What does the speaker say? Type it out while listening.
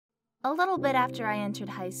A little bit after I entered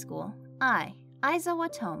high school, I,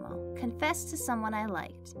 Aizawa Tomo, confessed to someone I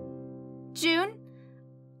liked. June,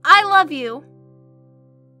 I love you!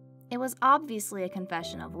 It was obviously a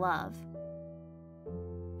confession of love.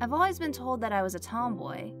 I've always been told that I was a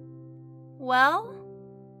tomboy. Well,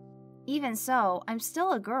 even so, I'm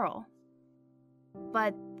still a girl.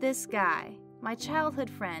 But this guy, my childhood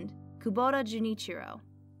friend, Kubota Junichiro.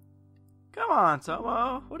 Come on,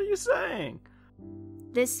 Tomo. What are you saying?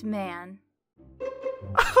 This man.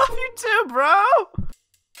 I love you too, bro!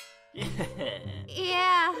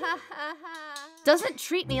 Yeah. Doesn't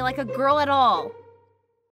treat me like a girl at all.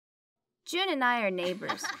 June and I are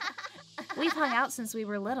neighbors. We've hung out since we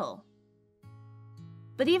were little.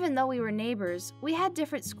 But even though we were neighbors, we had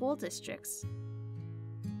different school districts.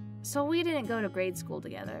 So we didn't go to grade school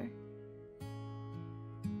together.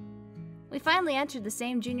 We finally entered the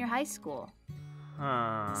same junior high school.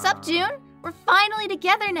 Sup, June? We're finally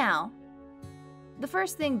together now. The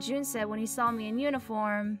first thing June said when he saw me in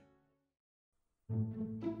uniform...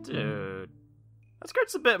 Dude, that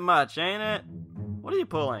skirt's a bit much, ain't it? What are you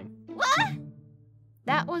pulling? What?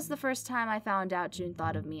 That was the first time I found out June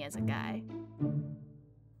thought of me as a guy.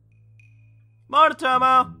 Morning,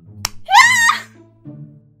 Tomo!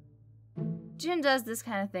 June does this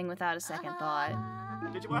kind of thing without a second thought.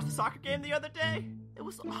 Did you watch the soccer game the other day? It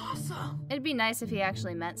was awesome! It'd be nice if he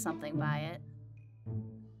actually meant something by it.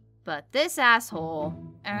 But this asshole...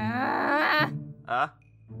 What's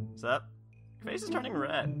up? Your face is turning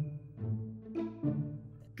red.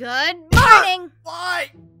 Good morning! Why?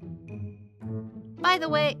 By the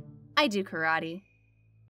way, I do karate.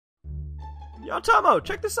 Yo, Tomo,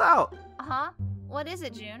 check this out! Uh-huh. What is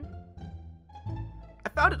it, June? I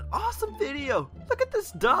found an awesome video! Look at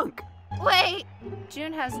this dunk! Wait!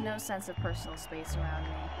 June has no sense of personal space around me.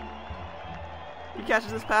 He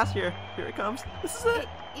catches this pass here. Here it comes. This is it!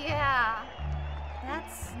 Yeah.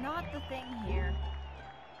 That's not the thing here.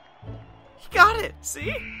 He got it!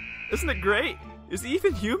 See? Isn't it great? Is he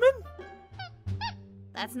even human?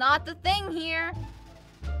 That's not the thing here.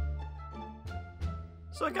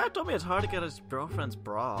 So a guy told me it's hard to get his girlfriend's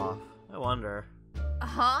bra off. I wonder.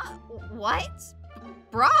 Huh? What?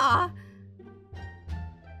 Bra?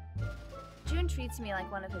 June treats me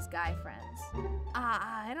like one of his guy friends.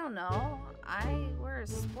 I don't know. I wear a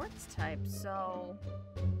sports type, so...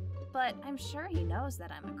 But I'm sure he knows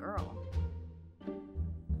that I'm a girl.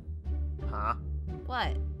 Huh?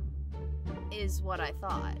 What? Is what I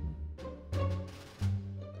thought.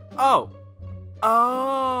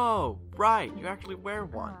 Oh, right. You actually wear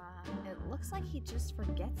one. It looks like he just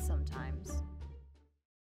forgets sometimes.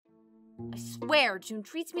 I swear, June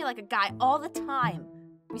treats me like a guy all the time.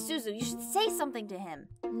 Misuzu, you should say something to him.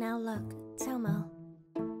 Now look, Tomo.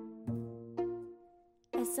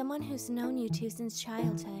 As someone who's known you two since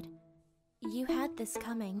childhood, you had this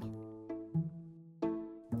coming.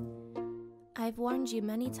 I've warned you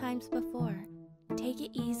many times before. Take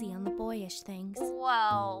it easy on the boyish things.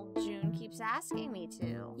 Well, June keeps asking me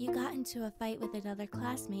to. You got into a fight with another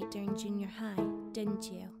classmate during junior high,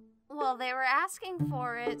 didn't you? Well, they were asking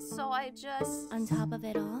for it, so I just... On top of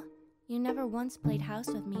it all, you never once played house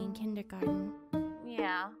with me in kindergarten.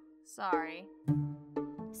 Yeah, sorry.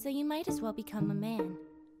 So you might as well become a man.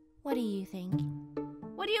 What do you think?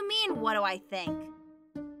 What do you mean, what do I think?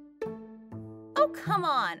 Oh, come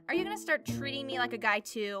on. Are you gonna start treating me like a guy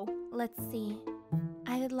too? Let's see.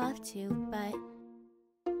 I would love to, but...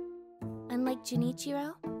 Unlike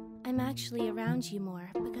Junichiro, I'm actually around you more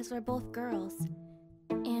because we're both girls.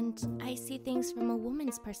 And I see things from a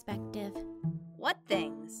woman's perspective. What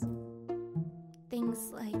things?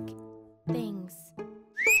 Things like... things.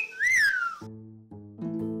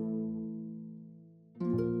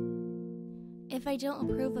 If I don't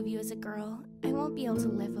approve of you as a girl, I won't be able to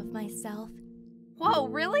live with myself. Whoa,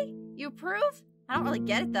 really? You approve? I don't really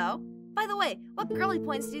get it, though. By the way, what girly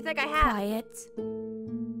points do you think I have? Quiet.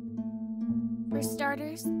 For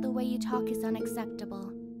starters, the way you talk is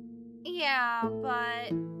unacceptable. Yeah,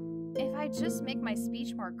 but if I just make my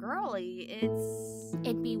speech more girly,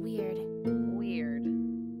 it'd be weird. Weird.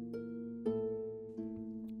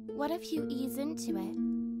 What if you ease into it?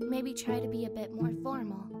 Maybe try to be a bit more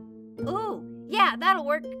formal. Ooh, yeah, that'll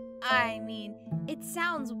work. I mean, it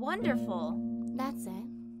sounds wonderful. That's it.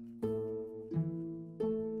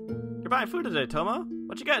 You're buying food today, Tomo?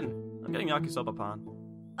 What you getting? I'm getting yakisoba pan.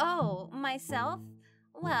 Oh, myself?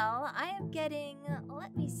 Well, I am getting...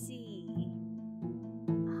 let me see...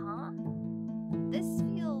 Huh? This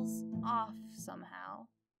feels off somehow.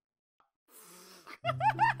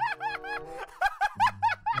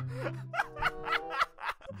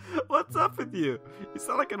 What's up with you? You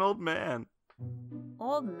sound like an old man.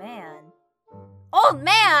 Old man. Old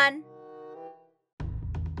man!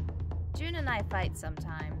 June and I fight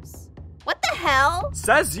sometimes. What the hell?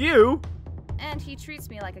 Says you! And he treats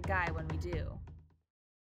me like a guy when we do.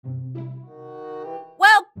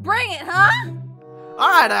 Well, bring it, huh?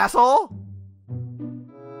 Alright, asshole!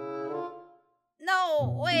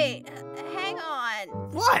 No, wait. Hang on.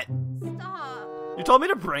 What? Stop. You told me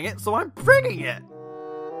to bring it, so I'm bringing it!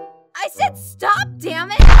 I said stop,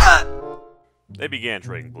 damn it! They began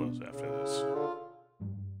trading blows after this.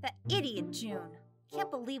 That idiot June. Can't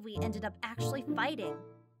believe we ended up actually fighting.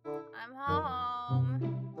 I'm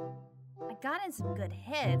home. I got in some good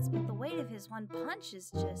hits, but the weight of his one punch is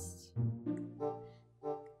just...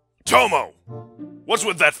 Tomo! What's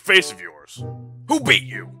with that face of yours? Who beat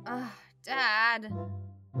you? Dad.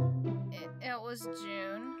 It was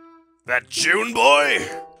June. That June boy?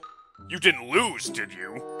 You didn't lose, did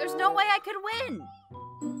you? There's no way I could win.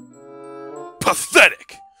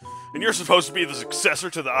 Pathetic! And you're supposed to be the successor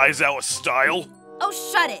to the Aizawa style? Oh,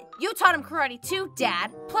 shut it. You taught him karate too,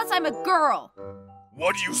 Dad. Plus, I'm a girl.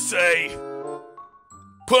 What do you say?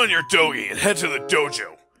 Put on your dogi and head to the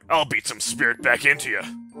dojo. I'll beat some spirit back into you.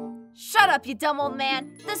 Shut up, you dumb old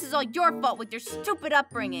man. This is all your fault with your stupid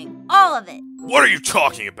upbringing. All of it. What are you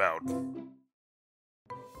talking about?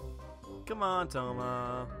 Come on,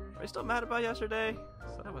 Toma. Are you still mad about yesterday?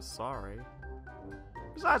 I said I was sorry.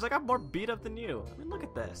 Besides, I got more beat up than you. I mean, look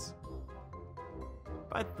at this.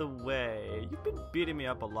 By the way, you've been beating me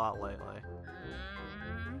up a lot lately.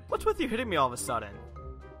 What's with you hitting me all of a sudden?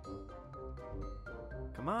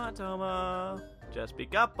 Come on, Toma. Just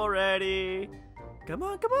speak up already. Come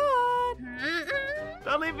on, come on.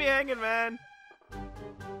 Don't leave me hanging, man.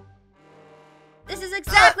 This is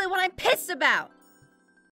exactly what I'm pissed about.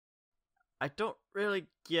 I don't really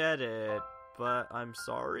get it, but I'm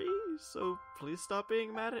sorry, so please stop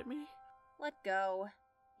being mad at me. Let go.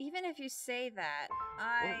 Even if you say that,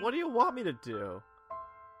 What do you want me to do?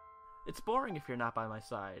 It's boring if you're not by my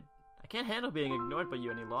side. I can't handle being ignored by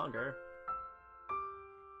you any longer.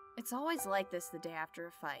 It's always like this the day after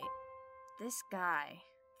a fight. This guy.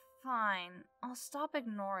 Fine, I'll stop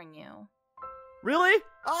ignoring you. Really?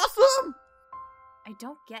 Awesome! I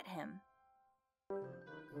don't get him.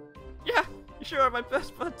 Yeah, you sure are my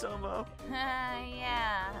best bud, Tomo.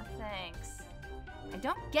 Yeah, thanks. I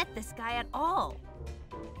don't get this guy at all.